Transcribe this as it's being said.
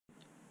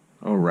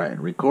All right,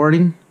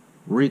 recording.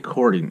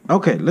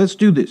 Okay, let's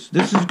do this.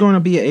 This is going to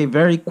be a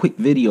very quick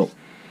video.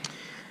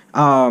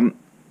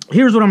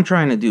 Here's what I'm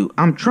trying to do.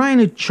 I'm trying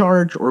to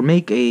charge or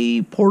make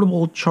a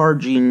portable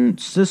charging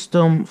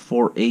system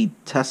for a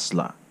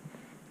Tesla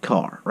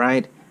car,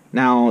 right?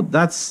 Now,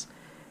 that's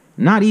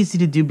not easy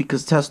to do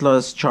because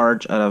Teslas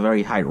charge at a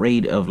very high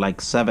rate of like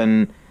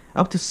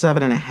up to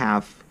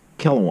 7.5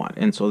 kilowatt.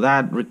 And so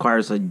that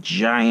requires a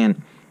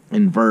giant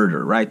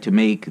inverter, right? To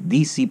make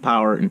DC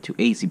power into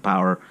AC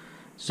power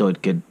so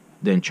it could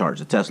then charge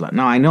the Tesla.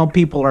 Now, I know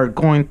people are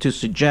going to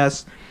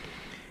suggest,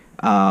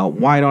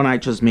 why don't I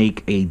just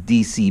make a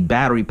DC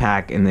battery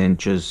pack and then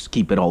just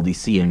keep it all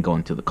DC and go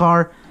into the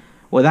car?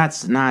 Well,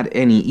 that's not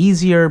any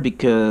easier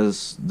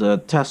because the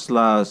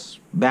Tesla's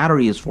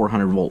battery is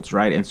 400 volts,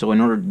 right? And so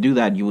in order to do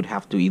that, you would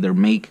have to either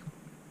make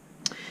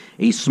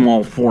a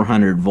small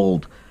 400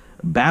 volt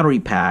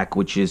battery pack,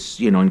 which is,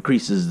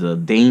 increases the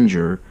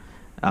danger,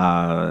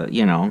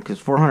 because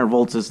 400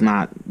 volts is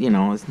not,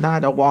 it's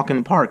not a walk in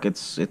the park.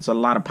 It's a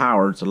lot of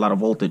power. It's a lot of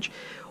voltage.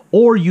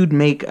 Or you'd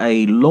make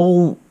a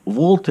low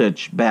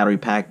voltage battery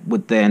pack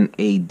with then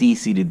a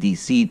DC to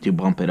DC to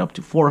bump it up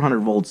to 400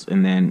 volts,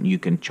 and then you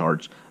can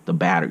charge the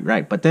battery,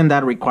 right? But then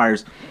that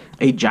requires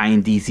a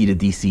giant DC to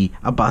DC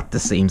about the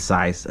same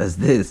size as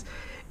this.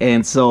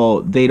 And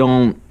so they're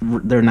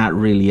not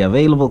really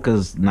available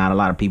because not a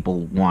lot of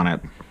people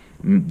want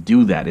to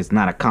do that. It's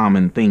not a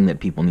common thing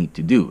that people need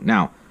to do.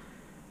 Now,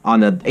 on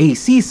the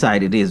AC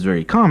side, it is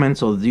very common,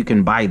 so you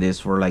can buy this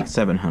for like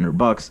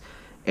 $700,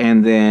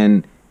 and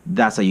then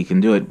that's how you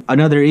can do it.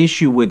 Another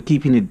issue with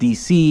keeping it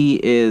DC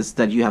is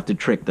that you have to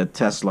trick the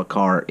Tesla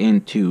car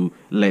into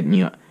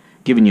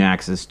giving you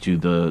access to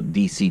the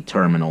DC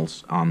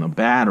terminals on the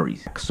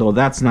batteries. So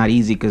that's not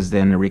easy because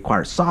then it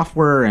requires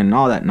software and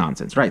all that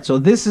nonsense, right? So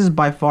this is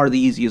by far the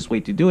easiest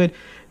way to do it.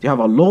 You have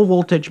a low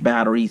voltage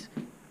battery,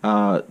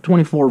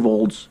 24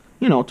 volts,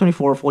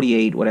 24,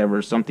 48,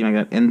 whatever, something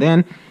like that, and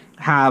then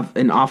have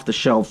an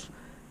off-the-shelf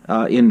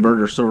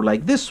inverter, sort of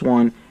like this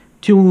one,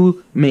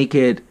 to make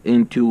it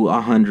into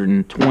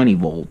 120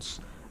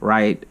 volts,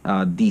 right?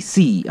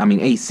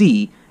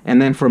 AC,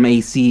 and then from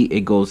AC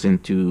it goes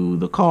into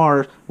the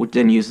car, which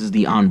then uses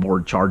the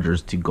onboard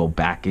chargers to go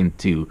back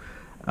into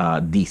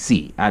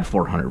DC at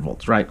 400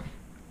 volts, right?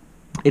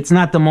 It's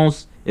not the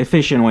most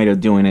efficient way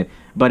of doing it,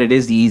 but it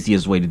is the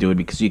easiest way to do it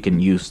because you can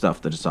use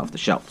stuff that is off the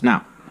shelf.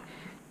 Now,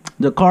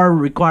 the car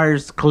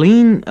requires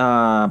clean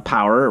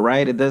power,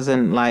 right? It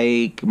doesn't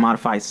like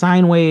modify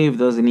sine wave,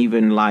 doesn't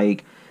even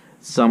like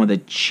some of the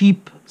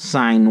cheap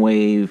sine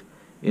wave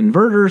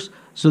inverters.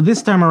 So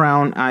this time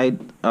around, I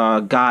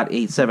got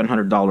a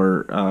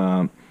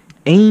 $700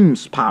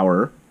 Ames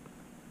Power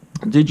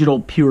digital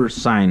pure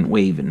sine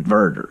wave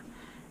inverter.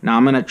 Now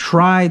I'm gonna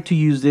try to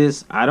use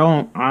this.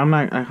 I'm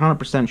not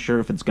 100% sure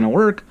if it's gonna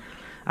work.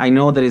 I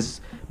know that it's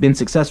been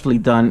successfully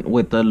done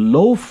with the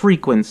low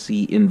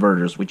frequency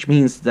inverters, which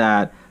means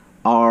that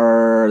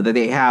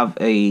they have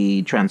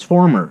a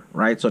transformer,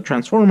 right? So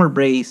transformer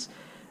based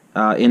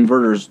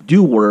inverters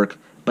do work,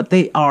 but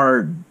they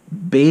are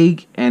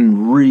big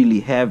and really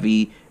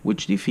heavy,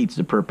 which defeats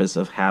the purpose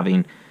of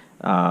having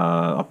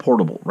a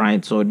portable,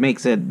 right? So it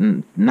makes it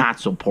not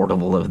so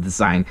portable of a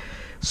design.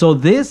 So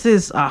this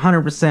is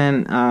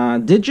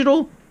 100%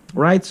 digital,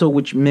 right? So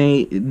which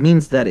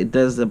means that it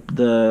does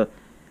the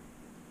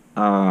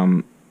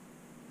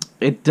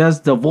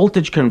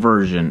voltage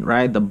conversion,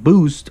 right? The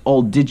boost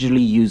all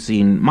digitally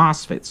using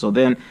MOSFET. So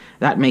then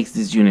that makes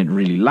this unit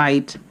really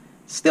light.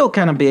 Still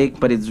kind of big,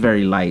 but it's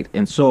very light.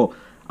 And so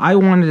I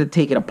wanted to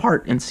take it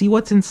apart and see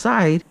what's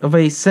inside of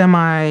a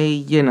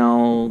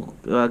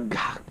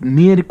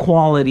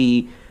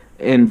mid-quality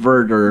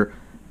inverter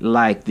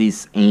like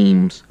this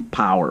Ames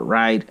Power,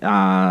 right?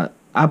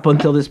 Up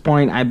until this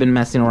point, I've been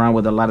messing around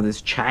with a lot of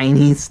this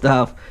Chinese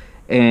stuff,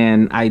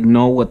 and I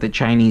know what the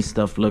Chinese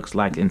stuff looks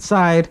like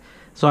inside.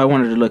 So I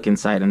wanted to look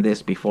inside on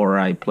this before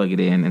I plug it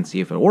in and see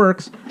if it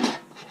works,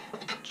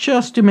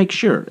 just to make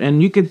sure.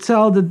 And you could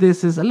tell that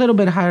this is a little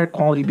bit higher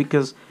quality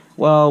because,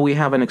 well, we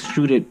have an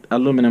extruded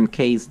aluminum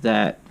case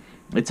that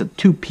it's a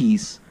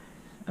two-piece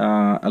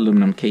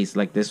aluminum case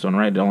like this one,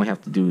 right? All I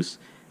have to do is,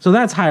 so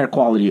that's higher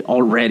quality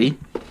already.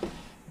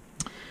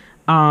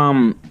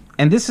 And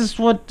this is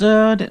what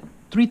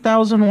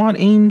 3000 watt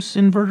Ames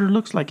inverter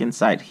looks like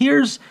inside.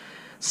 Here's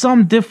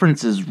some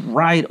differences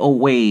right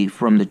away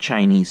from the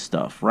Chinese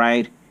stuff,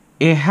 right?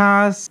 It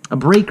has a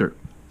breaker,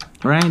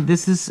 right?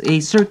 This is a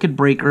circuit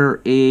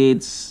breaker.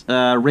 It's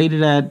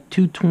rated at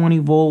 220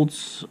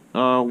 volts,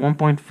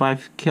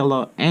 1.5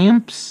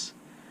 kiloamps,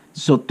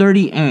 so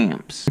 30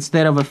 amps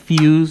instead of a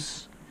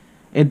fuse.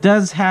 It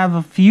does have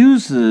a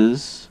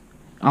fuses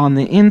on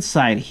the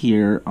inside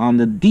here on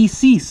the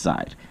DC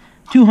side,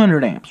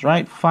 200 amps,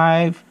 right?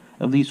 5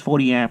 of these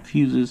 40 amp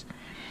fuses.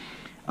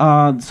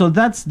 So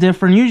that's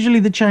different. Usually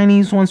the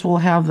Chinese ones will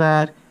have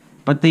that,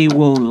 but they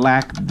will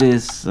lack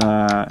this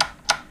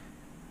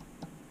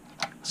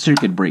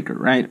circuit breaker,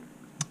 right?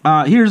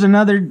 Here's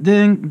another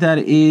thing that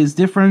is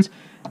different.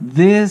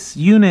 this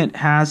unit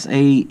has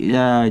a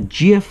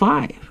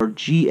GFI or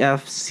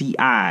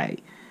GFCI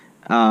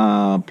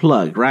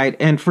plug, right?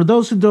 And for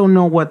those who don't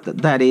know what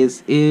that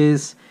is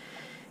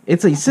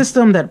it's a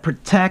system that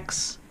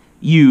protects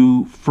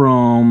you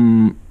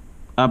from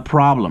a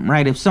problem,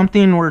 right? If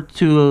something were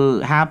to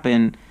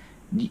happen,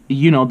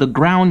 you know, the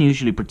ground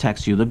usually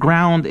protects you. The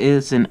ground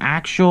is an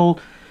actual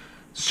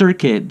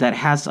circuit that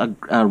has a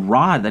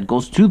rod that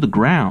goes to the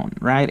ground,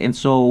 right? And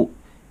so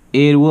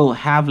it will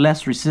have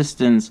less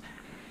resistance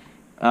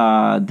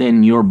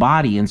than your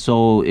body. And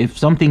so if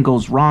something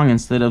goes wrong,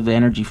 instead of the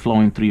energy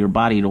flowing through your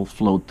body, it'll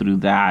flow through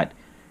that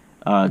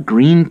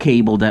green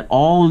cable that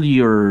all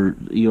your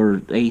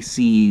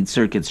AC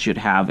circuits should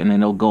have, and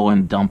then it'll go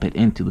and dump it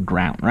into the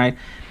ground, right?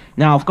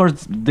 Now, of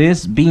course,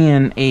 this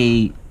being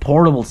a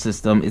portable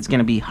system, it's going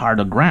to be hard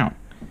to ground.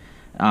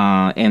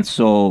 And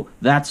so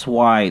that's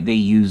why they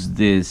use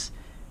this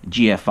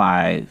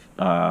Gfi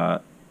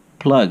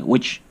plug,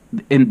 which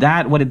in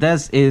that, what it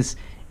does is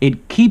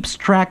it keeps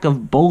track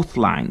of both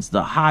lines,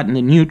 the hot and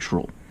the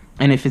neutral.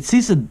 And if it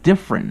sees a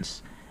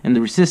difference in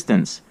the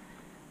resistance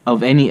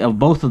of any of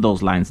both of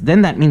those lines,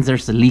 then that means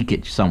there's a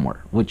leakage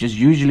somewhere, which is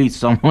usually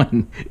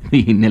someone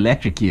being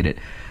electrocuted,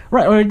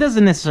 right? Or it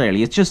doesn't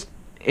necessarily. It's just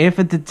if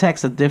it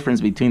detects a difference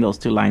between those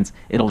two lines,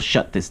 it'll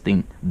shut this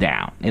thing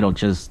down. It'll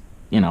just,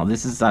 you know,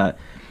 this is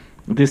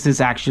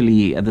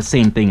actually the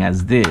same thing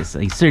as this,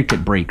 a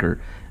circuit breaker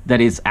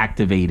that is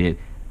activated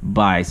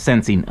by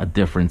sensing a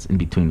difference in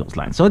between those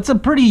lines. So it's a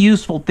pretty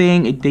useful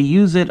thing. They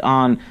use it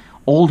on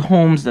old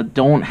homes that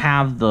don't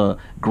have the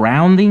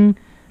grounding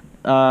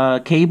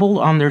cable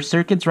on their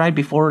circuits, right?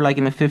 Before, like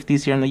in the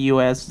 50s here in the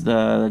US,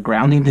 the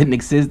grounding didn't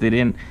exist. They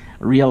didn't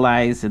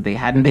realize that they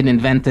hadn't been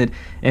invented.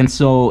 And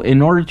so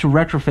in order to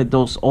retrofit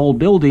those old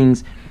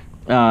buildings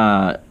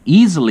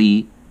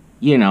easily,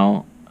 you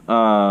know,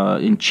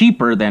 and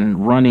cheaper than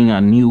running a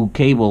new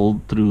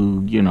cable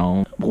through, you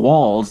know,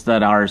 walls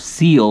that are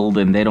sealed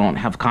and they don't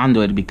have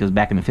conduit, because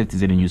back in the 50s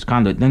they didn't use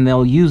conduit, then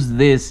they'll use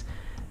this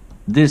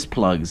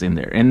plugs in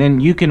there. And then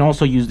you can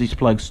also use these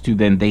plugs to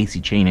then daisy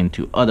chain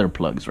into other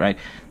plugs, right?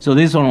 So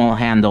this one will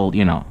handle,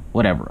 you know,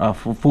 whatever, a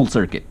full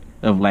circuit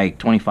of like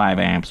 25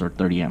 amps or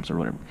 30 amps or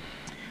whatever.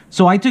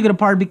 So I took it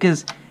apart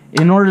because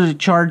in order to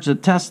charge the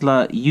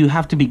Tesla, you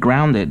have to be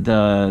grounded.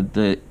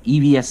 The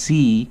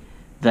EVSC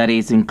that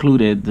is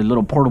included, the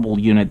little portable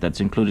unit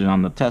that's included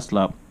on the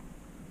Tesla,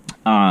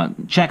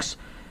 checks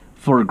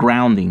for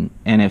grounding,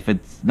 and if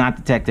it's not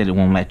detected, it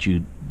won't let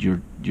you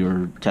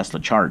your Tesla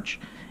charge.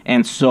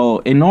 And so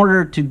in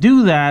order to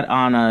do that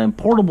on a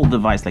portable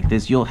device like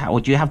this,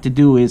 what you have to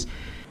do is,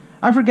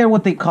 I forget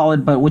what they call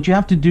it, but what you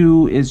have to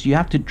do is you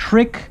have to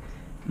trick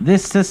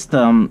this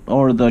system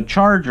or the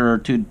charger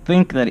to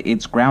think that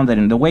it's grounded.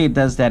 And the way it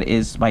does that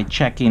is by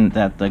checking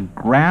that the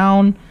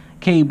ground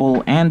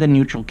cable and the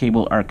neutral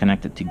cable are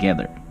connected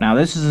together. Now,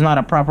 this is not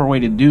a proper way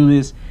to do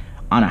this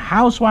on a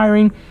house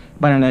wiring,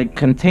 but in a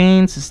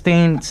contained,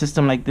 sustained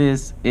system like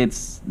this,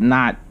 it's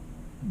not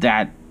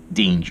that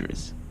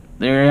dangerous.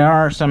 There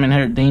are some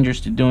inherent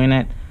dangers to doing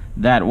it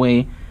that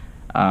way.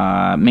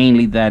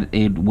 Mainly that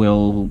it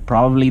will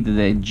probably,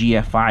 the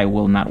GFI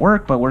will not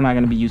work, but we're not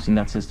going to be using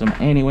that system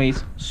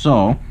anyways,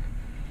 so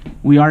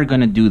we are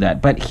going to do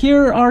that. But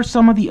here are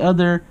some of the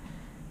other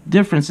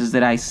differences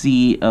that I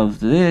see of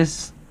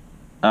this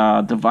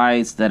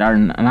device that are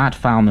not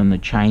found in the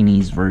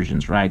Chinese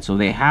versions, right? So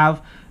they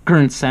have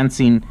current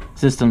sensing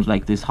systems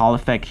like this Hall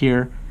effect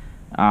here,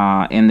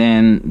 and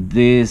then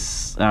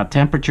this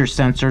temperature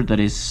sensor that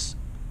is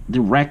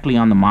directly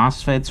on the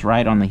MOSFETs,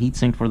 right, on the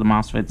heatsink for the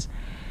MOSFETs.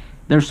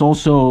 There's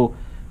also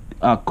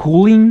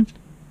cooling,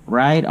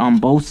 right, on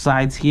both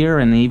sides here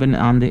and even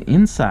on the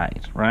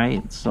inside,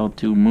 right? So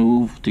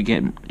to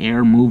get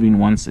air moving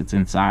once it's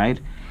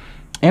inside.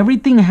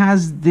 Everything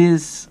has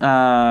this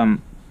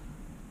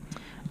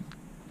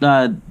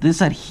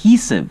this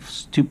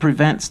adhesives to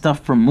prevent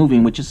stuff from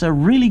moving, which is a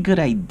really good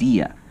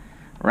idea,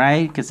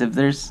 right? Because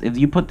if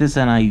you put this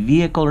in a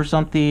vehicle or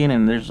something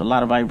and there's a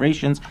lot of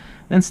vibrations,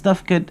 then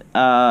stuff could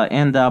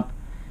end up,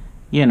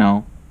 you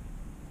know,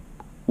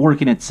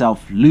 working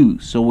itself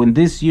loose. So when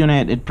this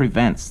unit, it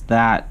prevents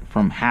that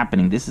from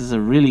happening. This is a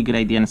really good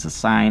idea, and it's a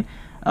sign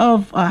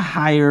of a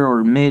higher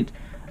or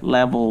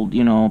mid-level,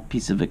 you know,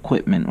 piece of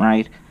equipment,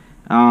 right?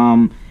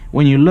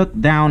 When you look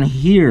down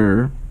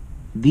here,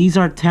 these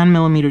are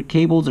 10mm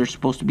cables. They're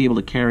supposed to be able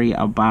to carry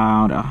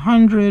about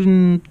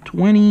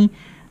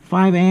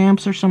 125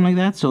 amps or something like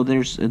that. So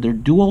they're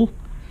dual.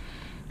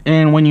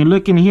 And when you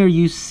look in here,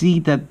 you see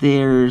that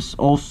there's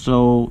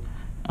also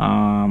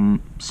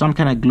some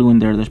kind of glue in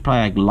there. There's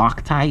probably like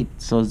Loctite,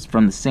 so it's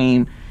from the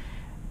same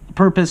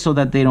purpose, so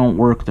that they don't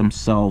work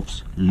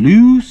themselves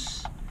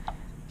loose.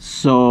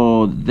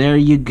 So there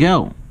you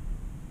go.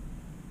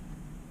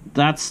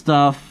 That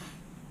stuff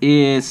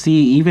is,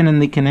 see, even in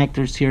the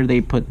connectors here, they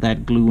put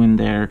that glue in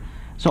there.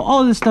 So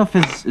all this stuff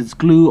is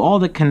glue. All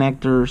the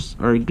connectors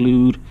are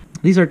glued.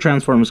 These are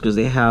transformers because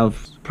they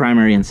have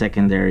primary and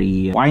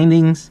secondary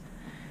windings.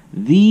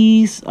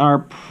 These are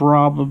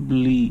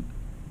probably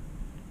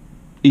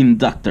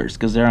inductors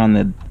because they're on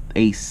the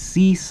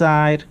AC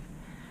side.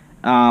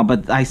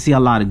 But I see a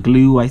lot of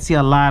glue. I see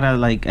a lot of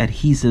like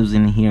adhesives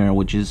in here,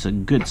 which is a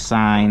good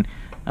sign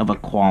of a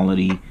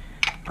quality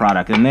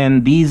product. And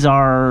then these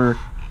are,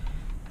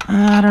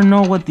 I don't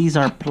know what these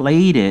are,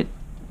 plated,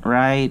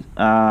 right?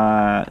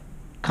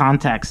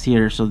 Contacts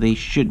here, so they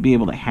should be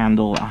able to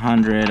handle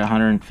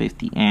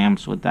 150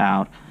 amps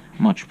without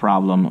much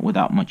problem,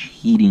 without much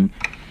heating.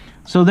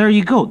 So there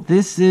you go.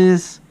 This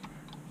is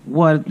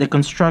what the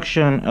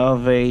construction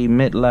of a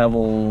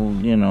mid-level,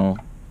 you know,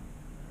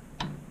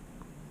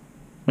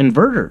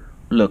 inverter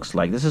looks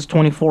like. This is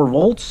 24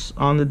 volts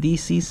on the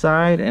DC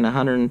side and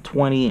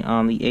 120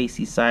 on the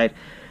AC side.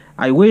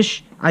 I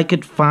wish I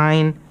could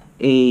find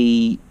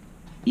a,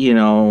 you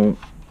know,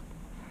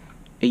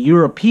 a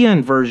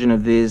European version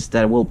of this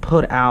that will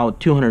put out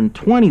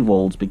 220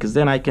 volts, because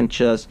then I can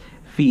just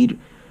feed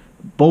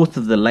both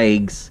of the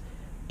legs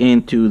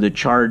into the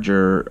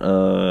charger,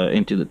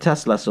 into the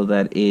Tesla, so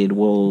that it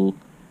will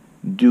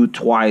do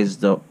twice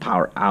the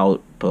power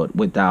output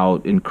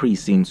without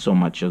increasing so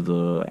much of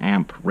the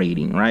amp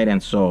rating, right?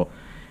 And so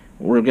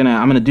I'm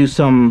gonna do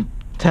some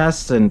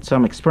tests and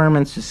some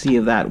experiments to see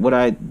if that,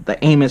 the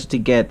aim is to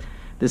get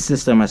the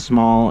system as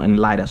small and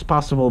light as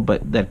possible,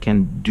 but that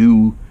can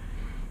do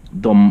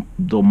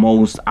the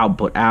most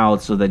output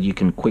out, so that you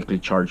can quickly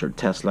charge your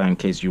Tesla in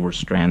case you were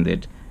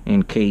stranded,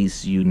 in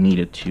case you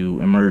needed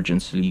to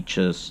emergency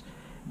just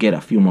get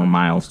a few more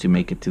miles to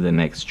make it to the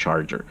next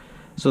charger.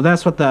 So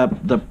that's what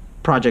the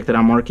project that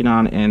I'm working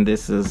on, and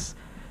this is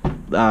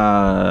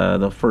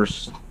the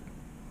first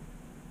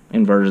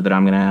inverter that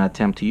I'm gonna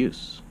attempt to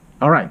use.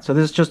 Alright, so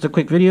this is just a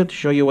quick video to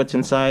show you what's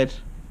inside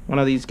one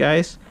of these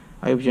guys.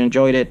 I hope you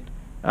enjoyed it.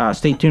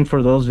 Stay tuned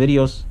for those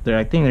videos.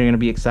 I think they're gonna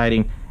be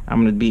exciting. I'm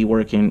going to be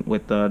working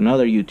with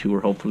another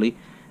YouTuber, hopefully,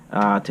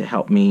 to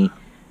help me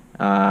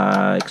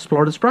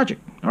explore this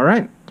project. All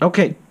right.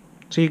 Okay.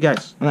 See you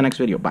guys in the next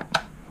video. Bye.